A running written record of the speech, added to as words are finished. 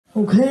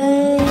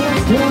Okay,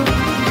 let's go.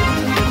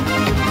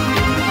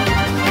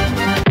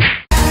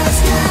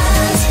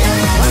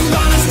 I'm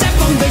gonna step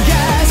on the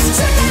gas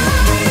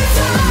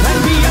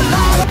and be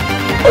alive.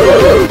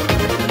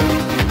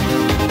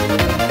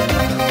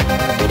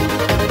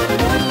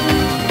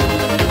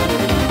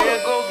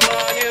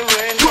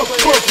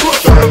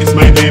 Is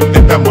my name,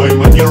 это мой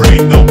money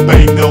rain, no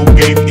pain, no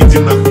gain, иди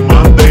нахуй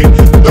Monday.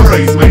 Dora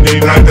is my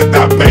name,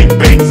 ра-та-та, bang,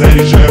 bang,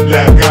 заряжай,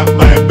 бляга,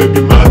 моя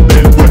baby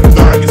модель.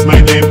 Dora is my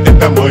name,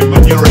 это мой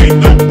money rain,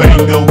 no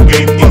pain, no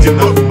gain, иди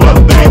нахуй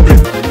Monday.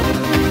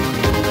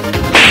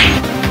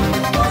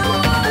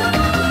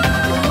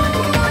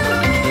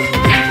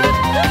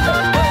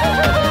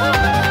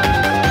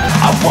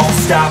 I won't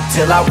stop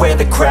till I wear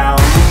the crown.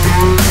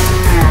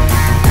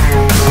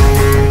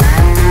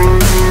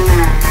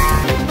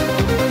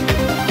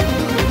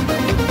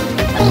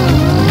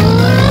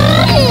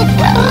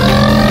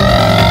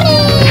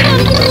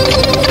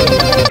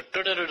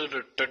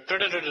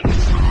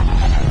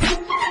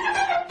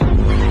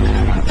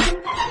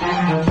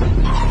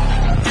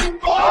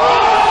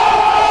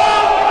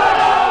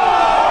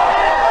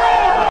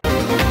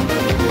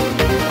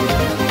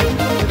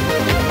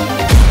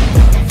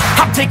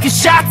 I'm taking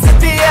shots at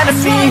the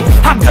enemy.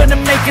 I'm gonna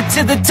make it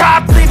to the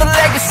top, leave a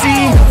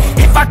legacy.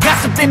 If I got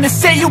something to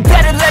say, you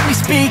better let me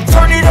speak.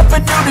 Turn it up a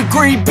new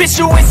degree, bitch,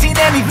 you ain't seen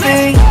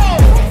anything.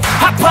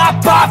 I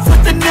pop off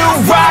with the new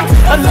rock,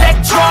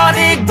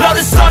 electronic, blow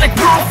the sonic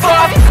roof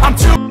up. I'm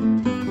too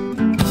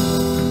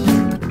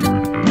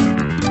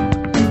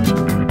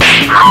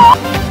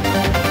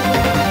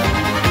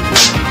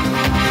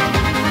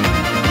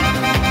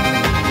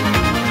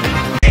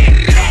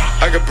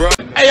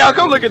Hey y'all,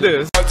 come look at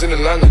this. In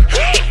Atlanta,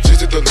 just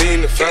to the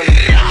lean, the family,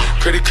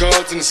 credit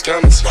cards in the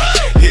scammers,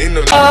 hitting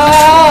the.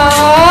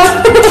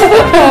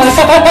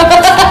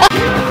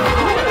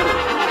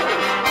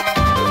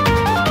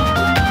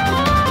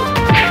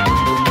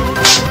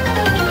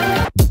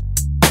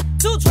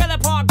 Two trailer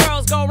park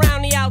girls go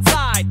round the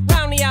outside,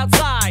 round the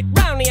outside,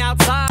 round the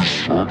outside.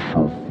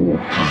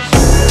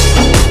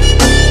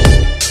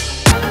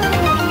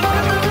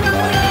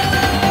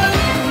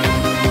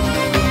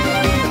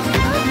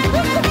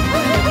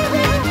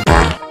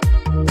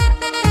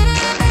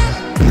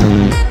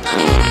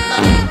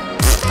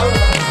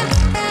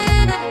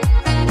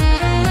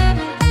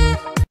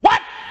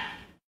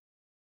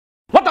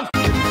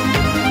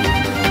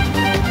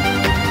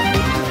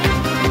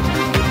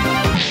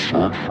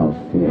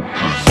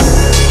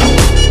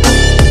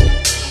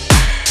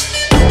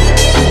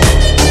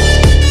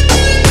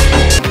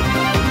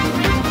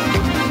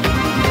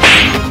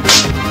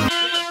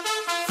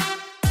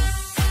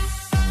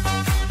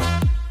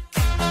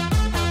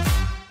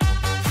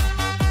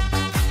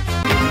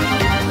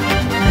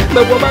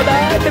 Look what my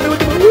dad did.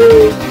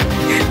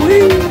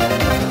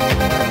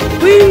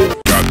 Wee.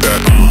 Got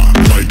that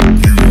like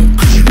you,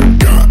 'cause you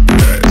got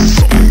that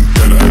something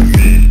that I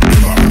need.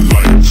 If I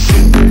like, so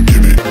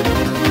give it.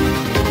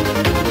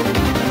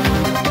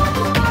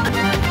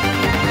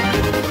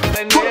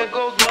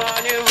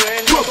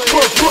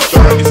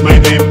 Dora is my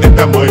name,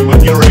 это мой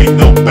money rain,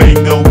 no pain,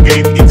 no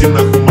gain, иди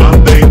нахуй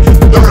Monday.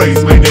 Dora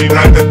is my name,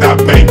 ра-та-та,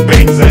 bang,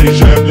 bang,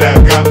 заряжай,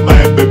 бляга,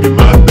 моя baby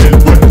модель.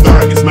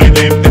 Dora is my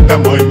name, это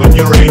мой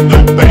money rain, no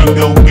pain,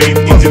 no gain,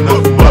 иди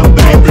нахуй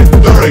Monday.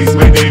 Dora is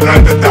my name,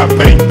 ра-та-та,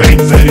 bang, bang,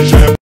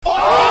 заряжай.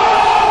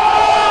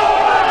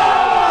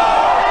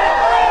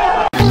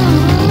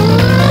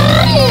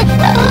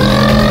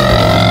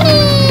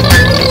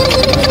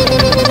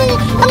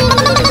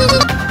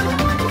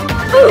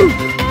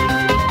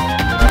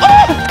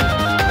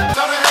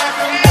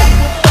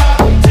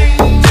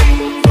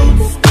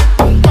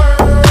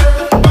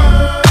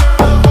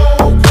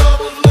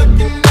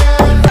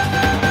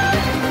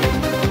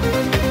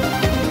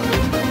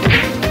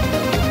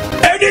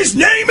 His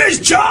name is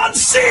John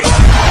C.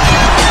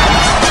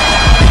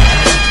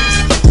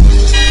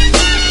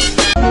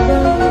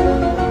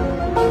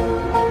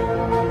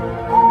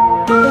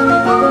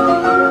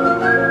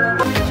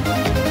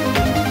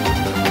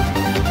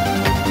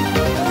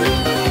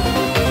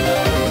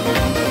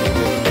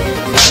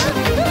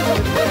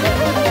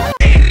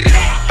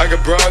 I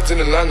got broads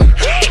in Atlanta,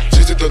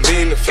 just to the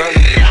lean, the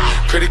family,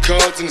 credit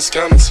cards in the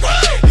scammers,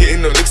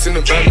 hitting the licks in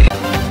the van.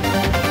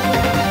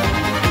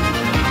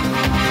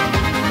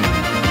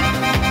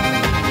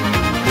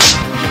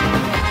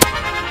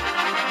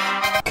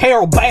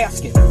 Carol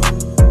Baskin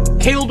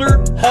killed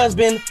her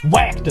husband,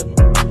 whacked him.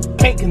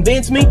 Can't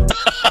convince me?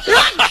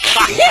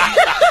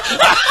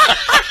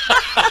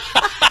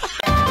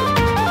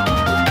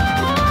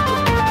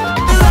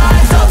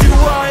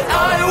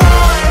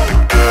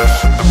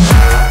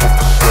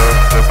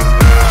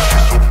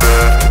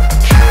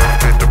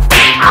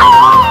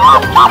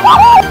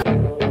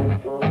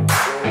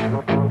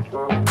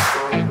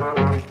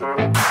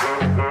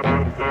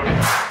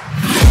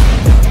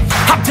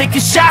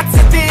 Taking shots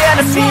at the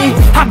enemy.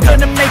 I'm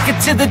gonna make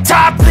it to the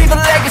top, leave a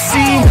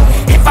legacy.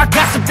 If I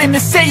got something to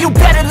say, you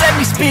better let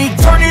me speak.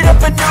 Turn it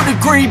up a new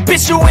degree,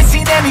 bitch, you ain't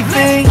seen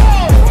anything.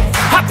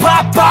 I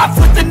pop off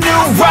with the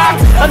new rock,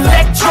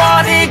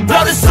 electronic,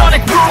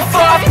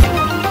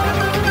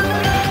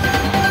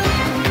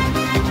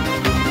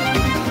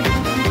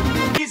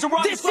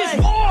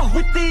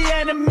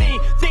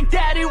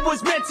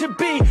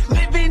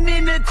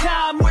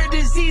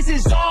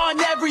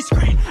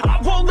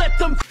 won't let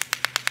them.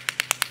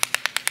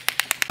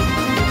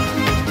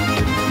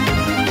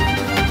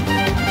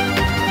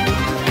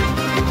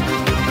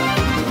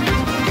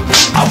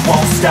 I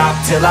won't stop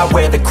till I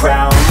wear the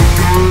crown.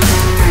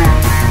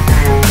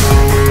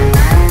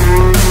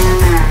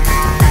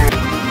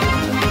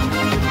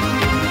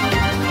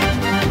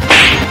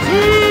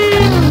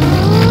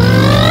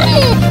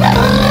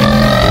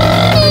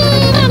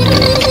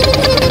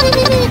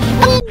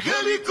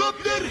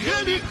 Helicopter,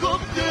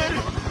 helicopter.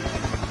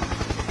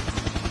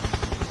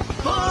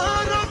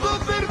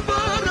 Paracofer,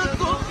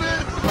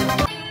 paracofer.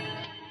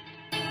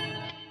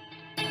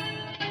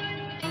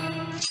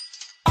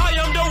 I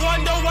am the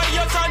one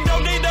your son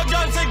don't need a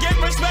gun to get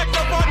respect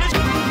up on this.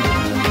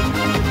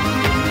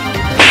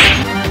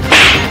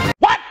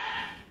 What?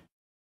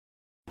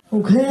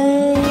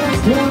 Okay,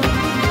 let's go.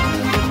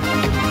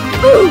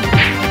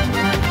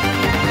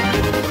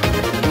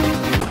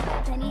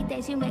 Many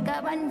days you make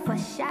a run for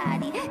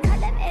shoddy.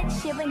 Call up Ed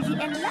Sheeran, he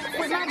in love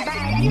with my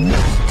body.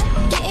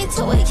 Get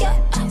into it, yeah.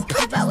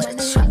 Pop out with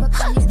the truck.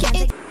 Get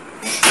it.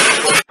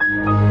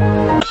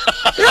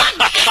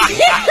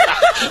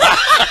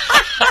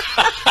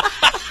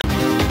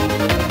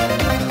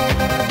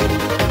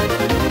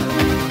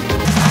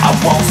 I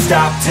won't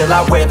stop till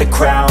I wear the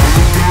crown.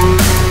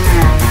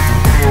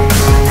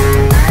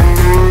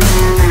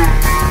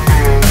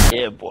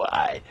 Yeah,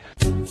 boy.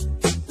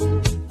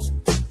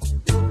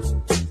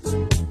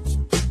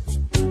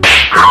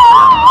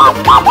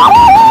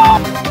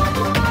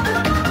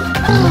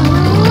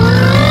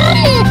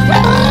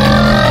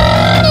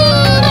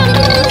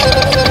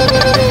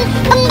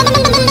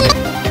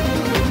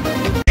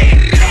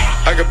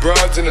 I got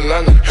broads in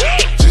Atlanta,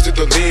 just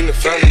to lean in the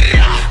family.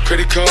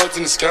 Credit cards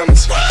in the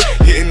scammers,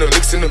 hitting the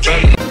licks in the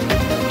van.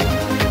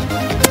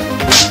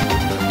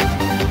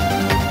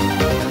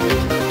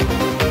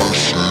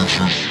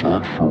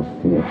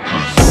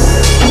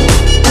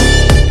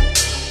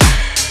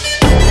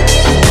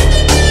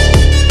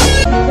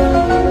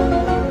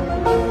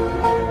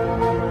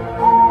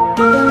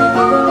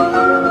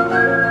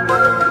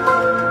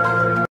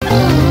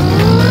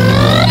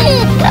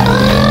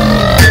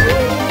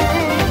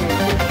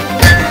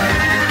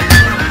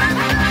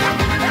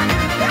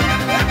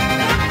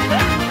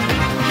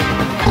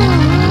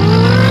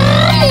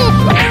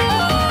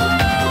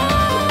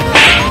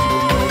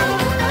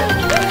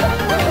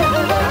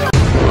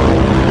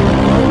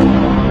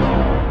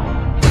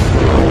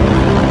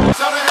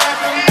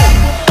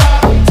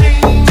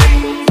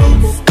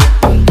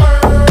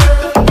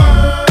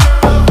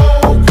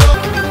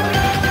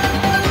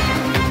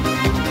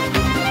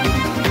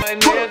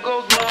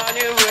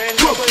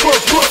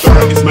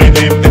 Is my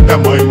name, это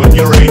мой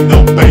money rain.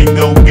 No pain,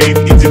 no gain,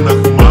 иди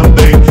нахуй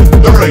Monday.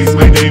 Dora is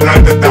my name,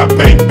 ра-та-та,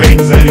 bang, bang.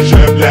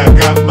 Заряжаю,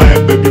 бляха, моя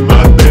baby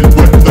модель.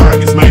 Dora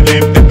is my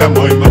name, это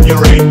мой money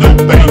rain. No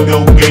pain, no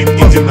gain,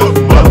 иди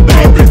нахуй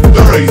Monday.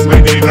 Dora is my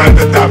name,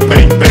 ра-та-та,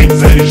 bang, bang.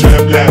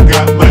 Заряжаю,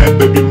 бляха, моя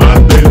baby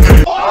модель.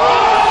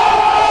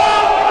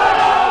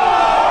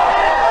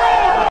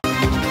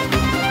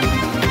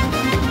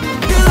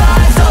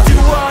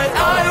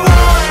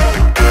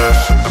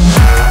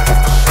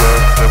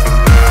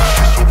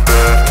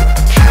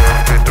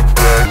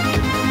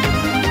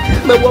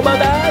 Mà qua ba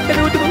đá, cái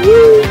đuôi tôi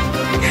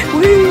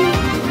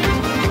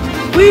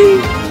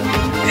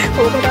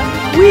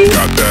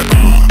Got that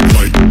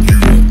like you,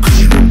 'cause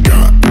you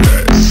got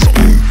that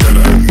something that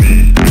I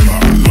need in my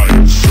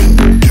life, so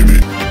give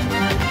it.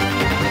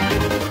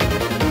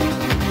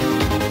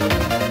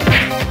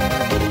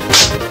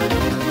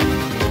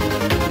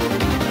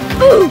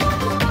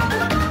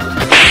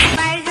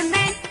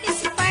 Spider-Man,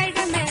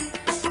 Spider-Man,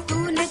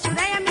 तूने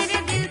चुराया मेरे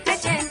दिल का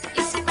चैन.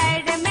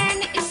 Spider-Man,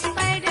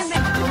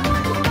 Spider-Man.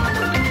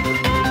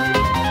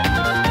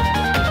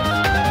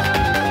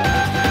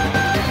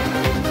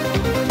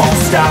 Won't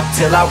stop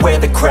till I wear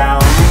the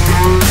crown.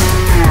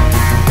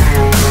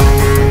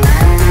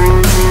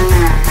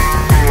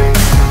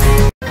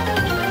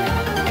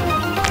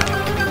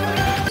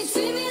 You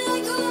treat me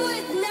like I'm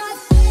worth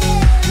nothing.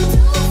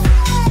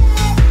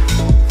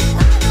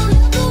 I don't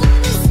ever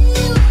wanna see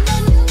you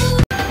in my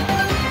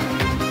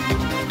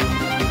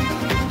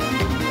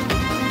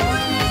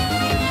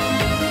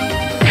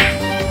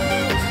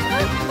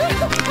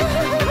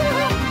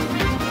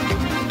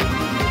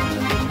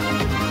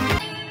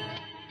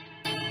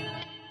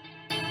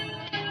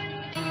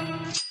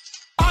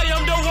I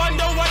am the one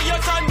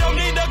your son don't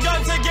need a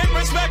gun to get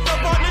respect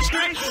up on the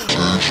street.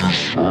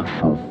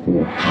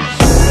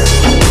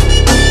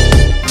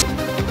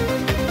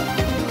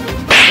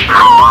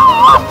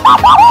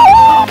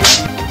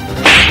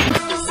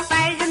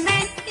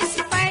 Spider-Man,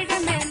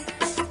 Spider-Man,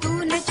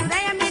 तूने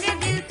चुराया मेरे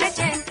दिल का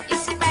चैन.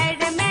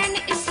 Spider-Man,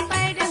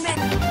 Spider-Man.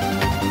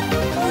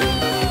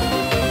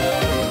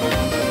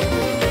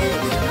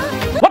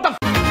 What the?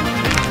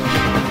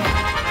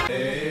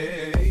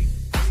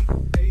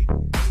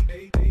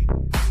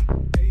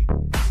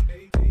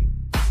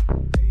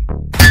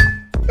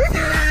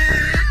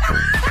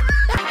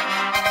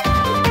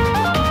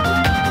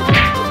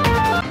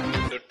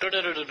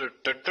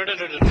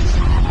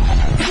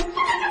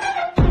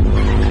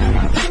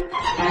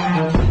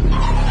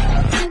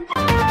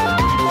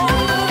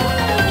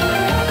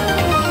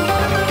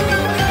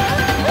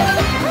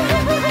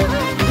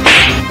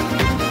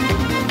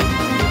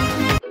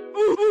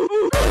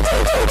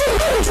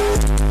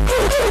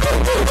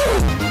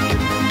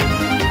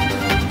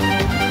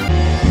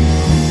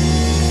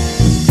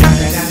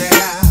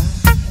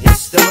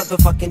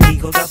 motherfucking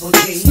Eagle Double G.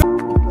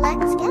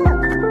 Let's go.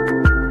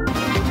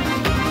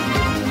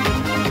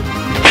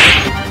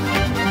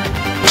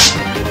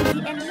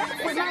 And love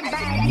with my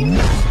body.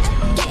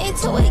 Get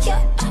into it,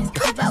 yeah.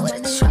 Pop out with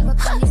the trouble.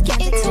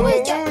 Get into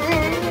it, yeah.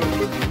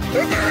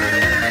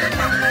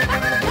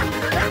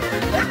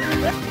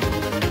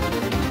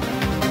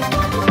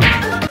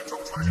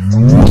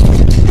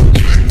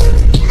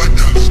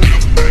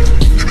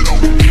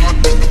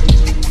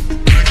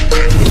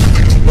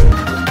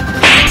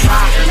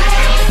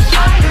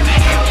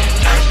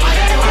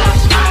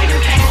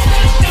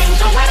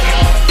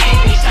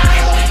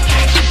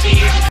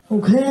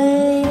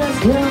 Okay, let's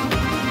go.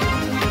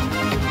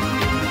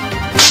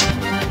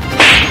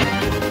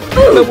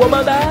 我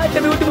们的这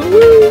边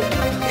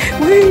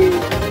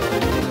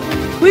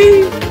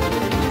喂，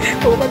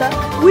我们的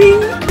喂。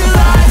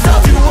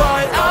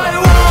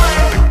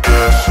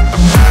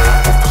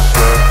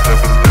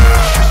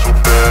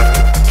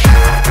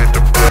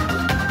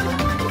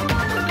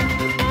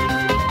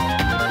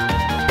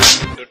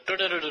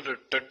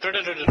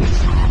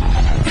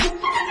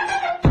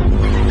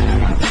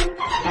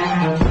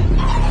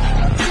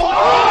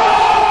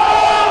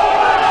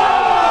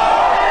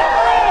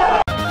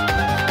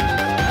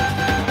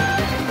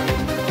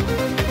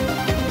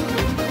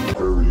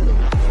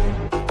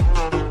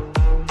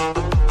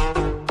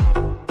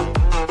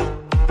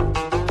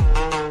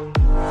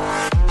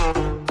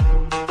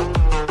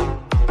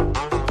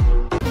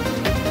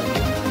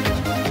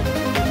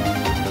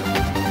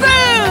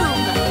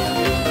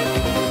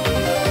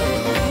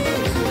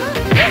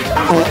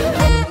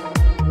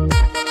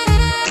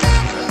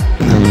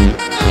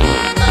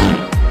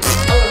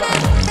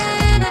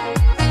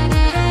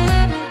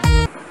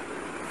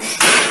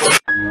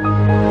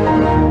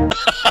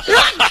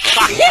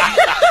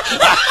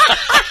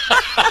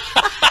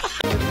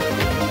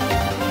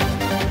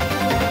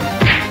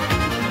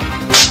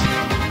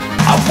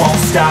I won't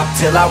stop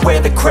till I wear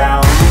the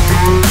crown.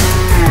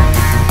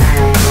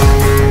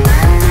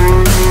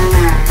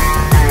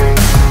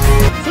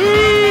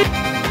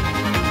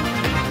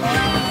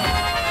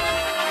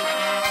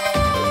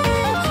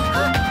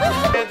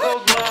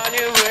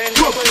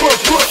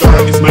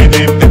 Dora is my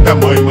name, это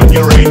мой money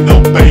rain.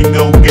 No pain,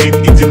 no gain,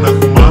 иди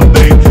нахуй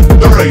Monday.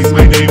 Dora is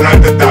my name,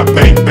 ра-та-та,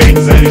 бэнг-бэнг.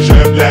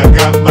 Заряжаю,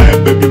 бляха, моя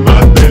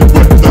бэби-модель.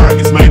 Dora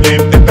is my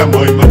name, это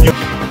мой money.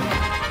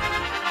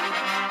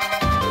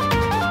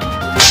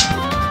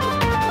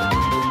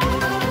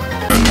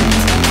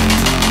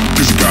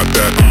 Cause you got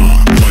that,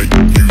 like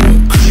you,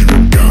 cause you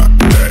got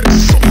that,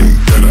 something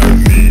that I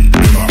need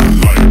in my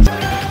life.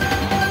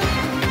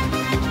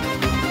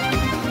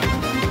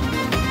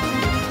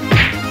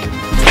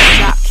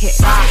 Drop kick.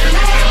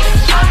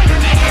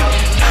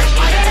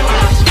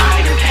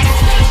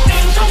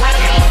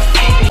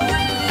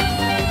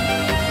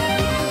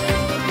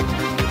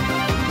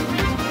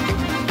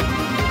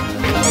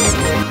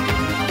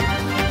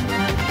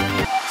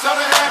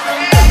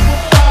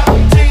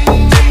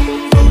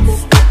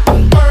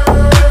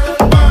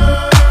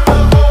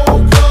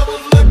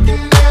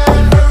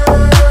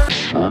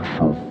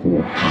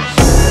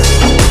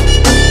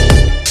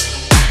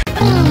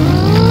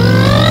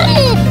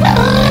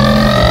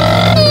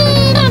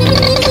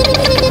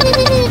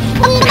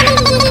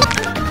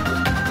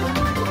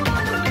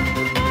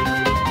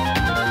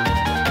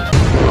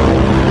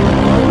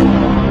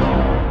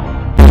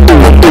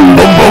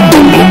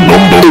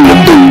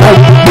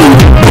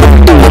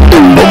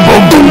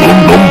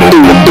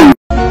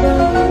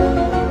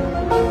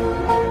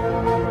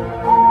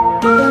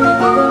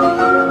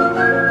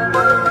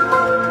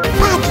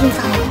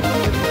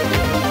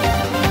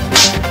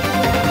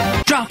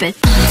 Drop it.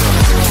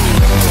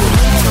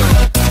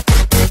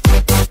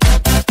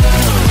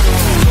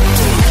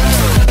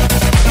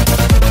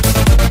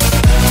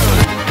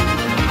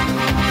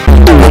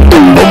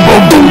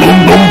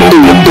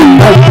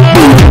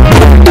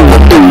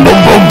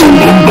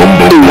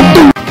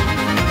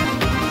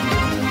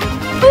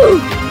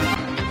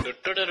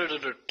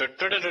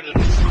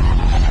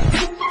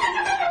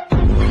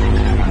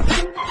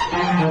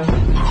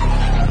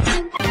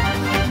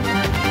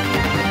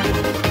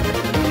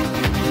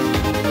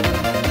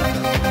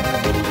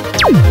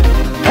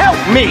 Help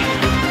me!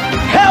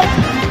 Help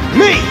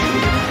me!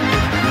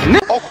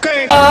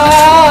 Okay.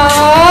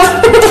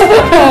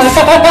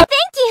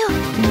 Thank you.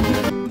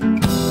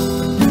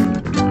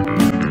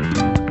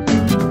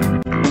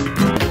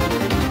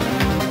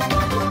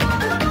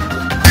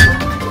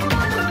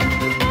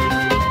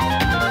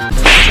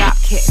 Drop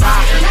kick.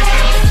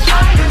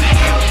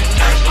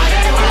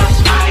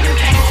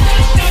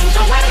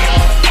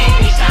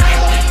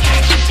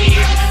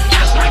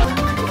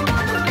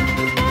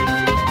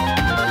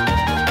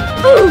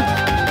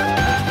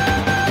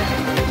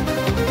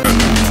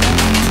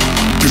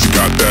 Cause you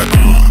got that,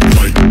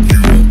 like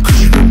you, cause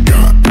you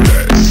got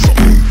that,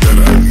 something that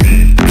I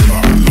need in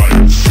my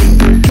life.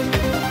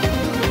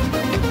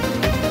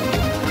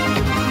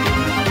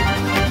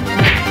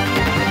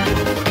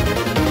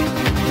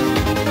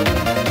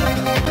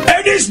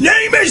 And his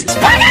name is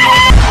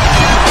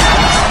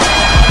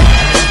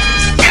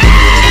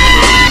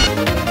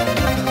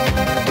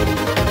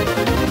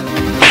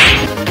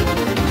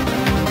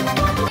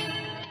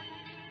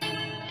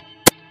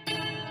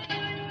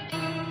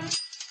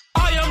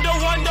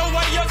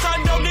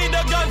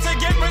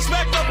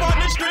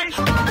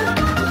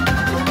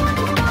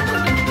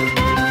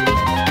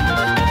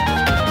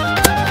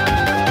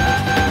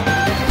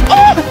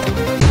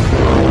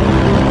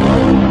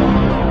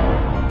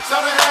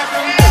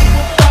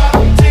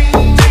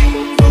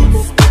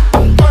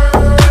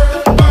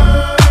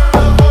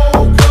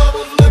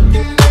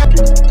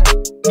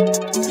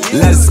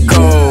Let's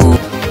go.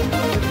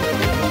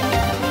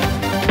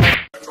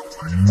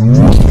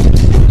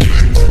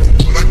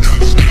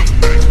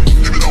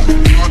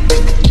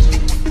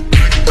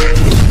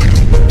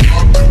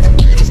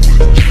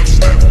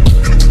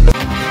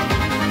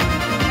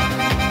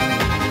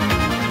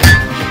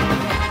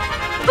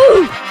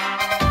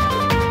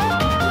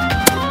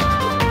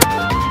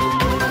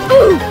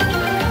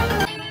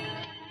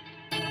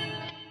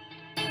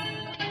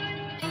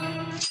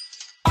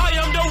 I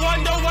am the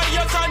one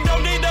your son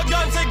don't need a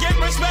gun to get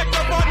respect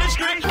up on the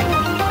street.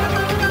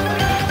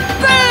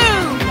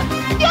 Boom!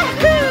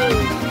 Yahoo!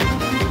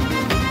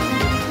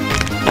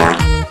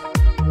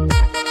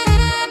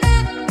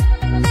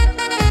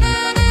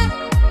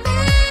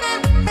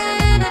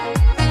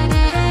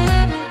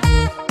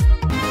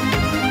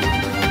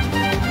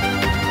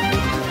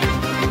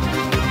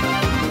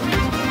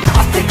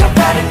 I think I've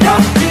had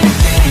enough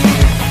defeat.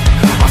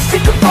 I'm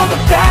sick of all the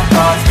bad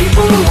thoughts,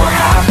 people who were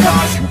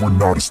half-nots. You were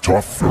not as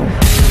tough, though.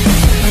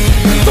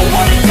 Don't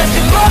wanna test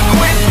your luck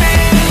with me.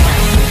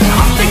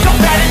 I think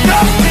I've had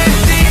enough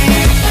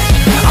deceit.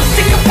 I'm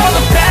sick of all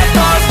the bad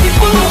thoughts,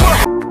 people who were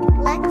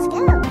Let's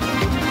go.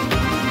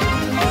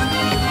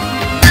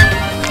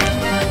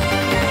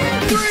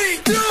 3,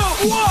 2,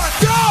 1,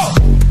 go!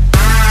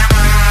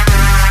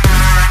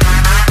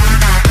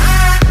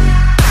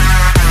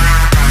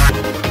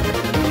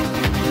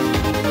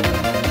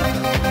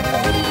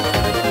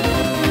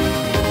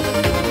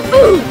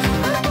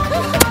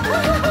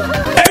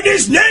 And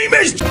his name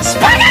is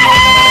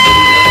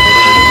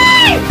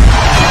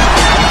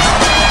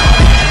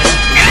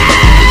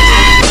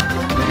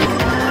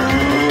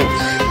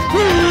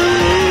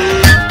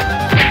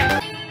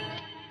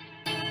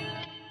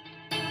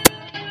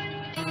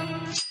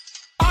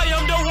I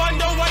am the one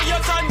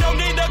your son don't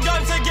need a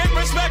gun to get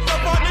respect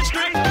up on the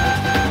street.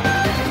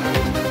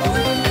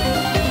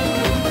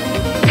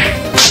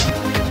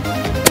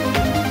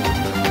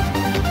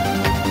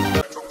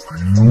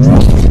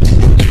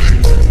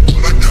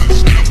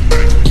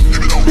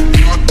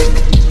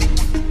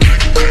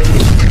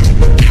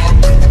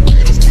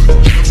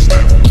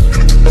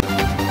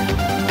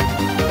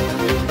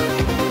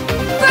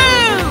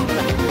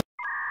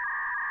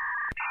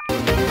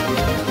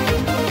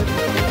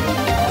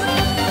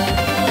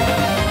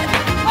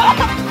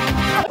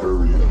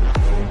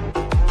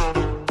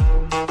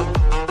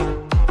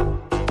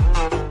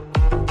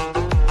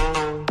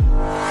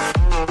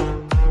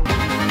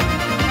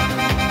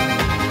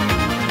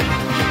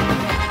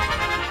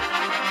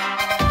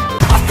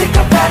 I think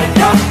I've had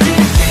enough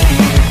defeat.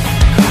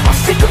 I'm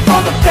sick of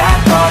all the bad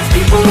thoughts,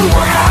 people who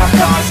were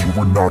half-nots. You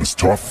were not as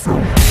tough,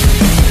 though.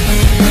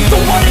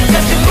 Don't wanna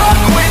test your luck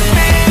with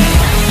me.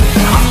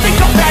 I think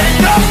I've had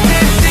enough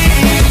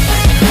deceit.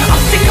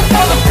 I'm sick of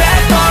all the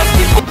bad thoughts,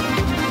 people.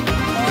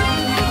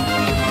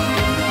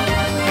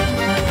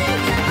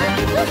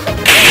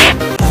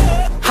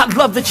 I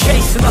love the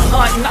chase and the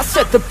hunt, and I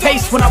set the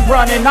pace when I'm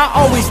running. I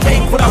always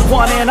take what I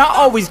want and I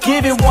always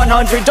give it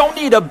 100. Don't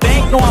need a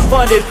bank, no I'm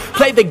funded.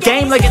 Play the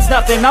game like it's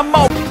nothing, I'm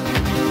all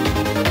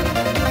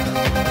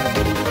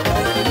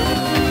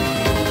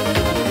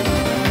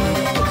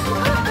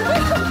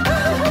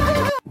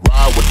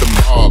Ride with the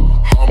mob,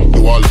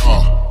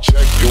 alhamdulillah.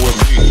 Check you and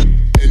me,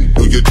 and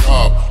do your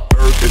job.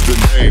 Earth is the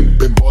name,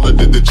 Ben Baller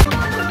did the job.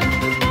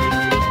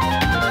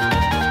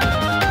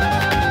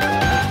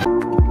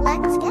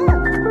 Let's go.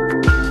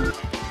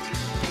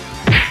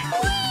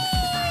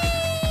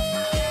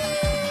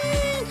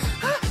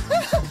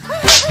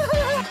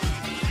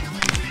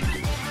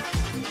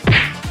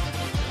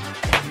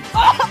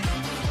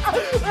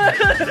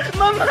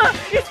 Mamá,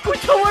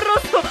 escucho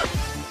borroso.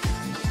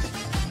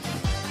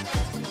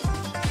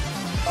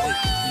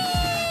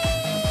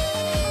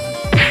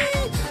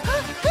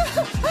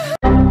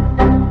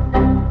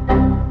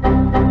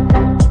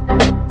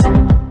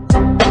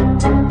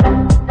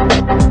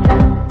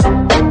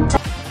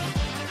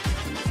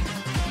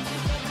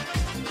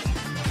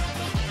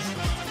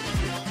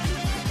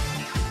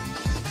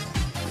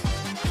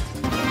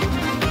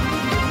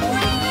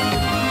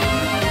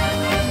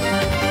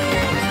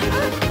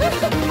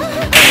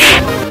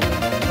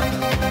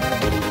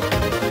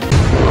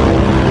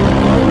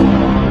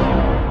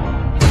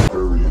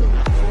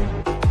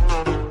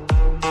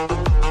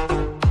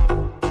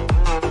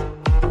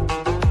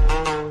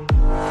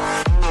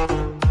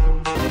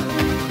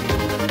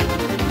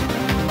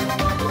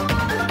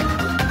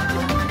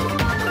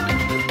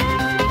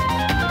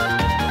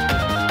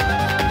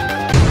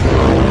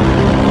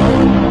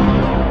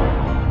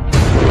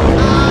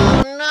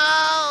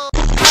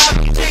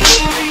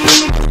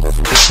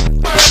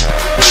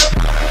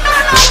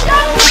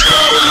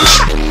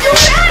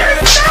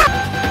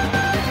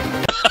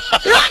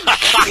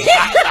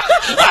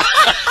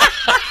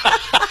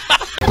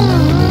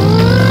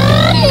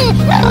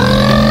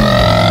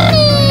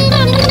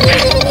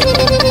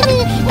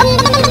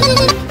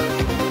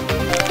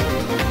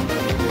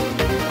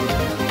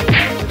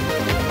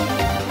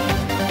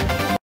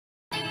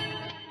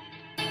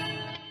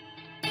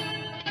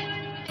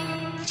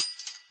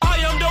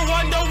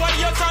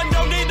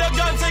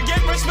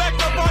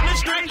 respect up on the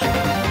street.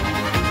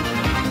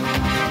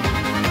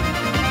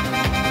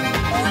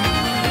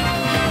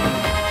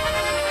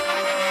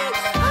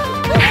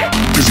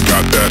 Cause you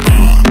got that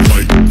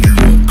like you.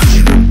 Cause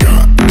you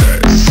got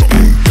that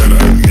something that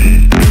I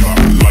need in my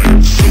life.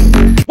 So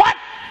What?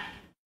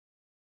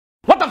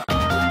 What the f?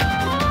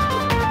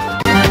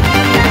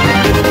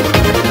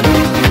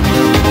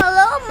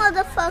 Hello,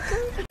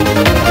 motherfucker.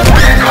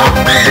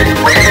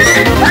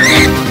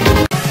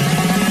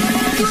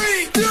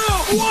 3, 2,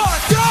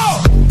 1, go!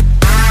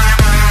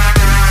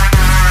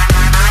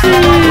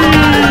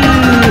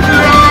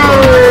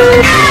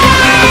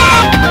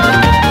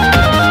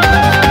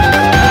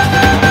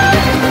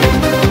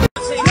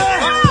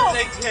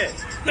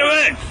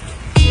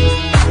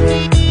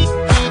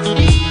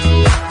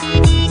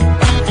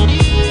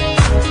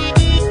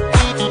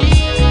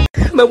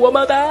 Me voy a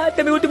matar,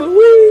 este es mi último. Uy.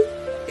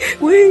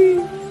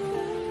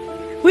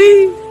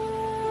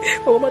 Me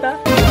voy a matar.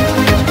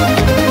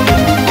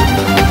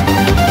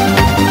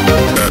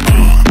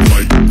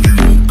 like you.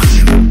 Cause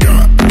you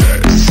got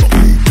that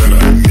something that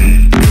I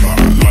need in my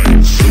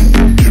life. So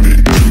give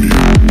it to me.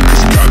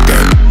 Cause you got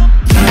that.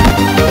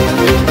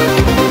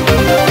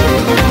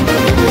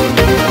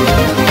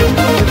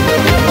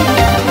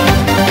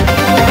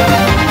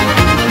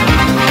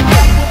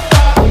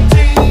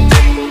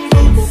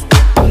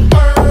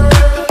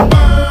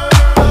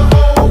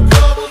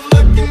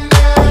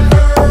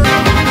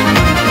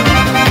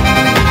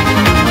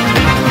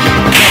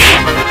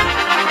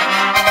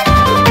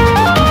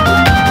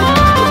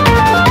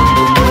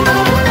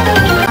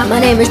 My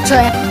name is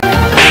Trey.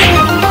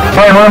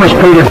 My name is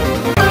Peter.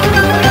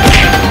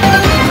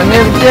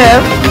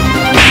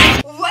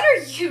 What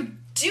are you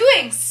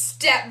doing,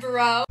 step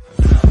bro?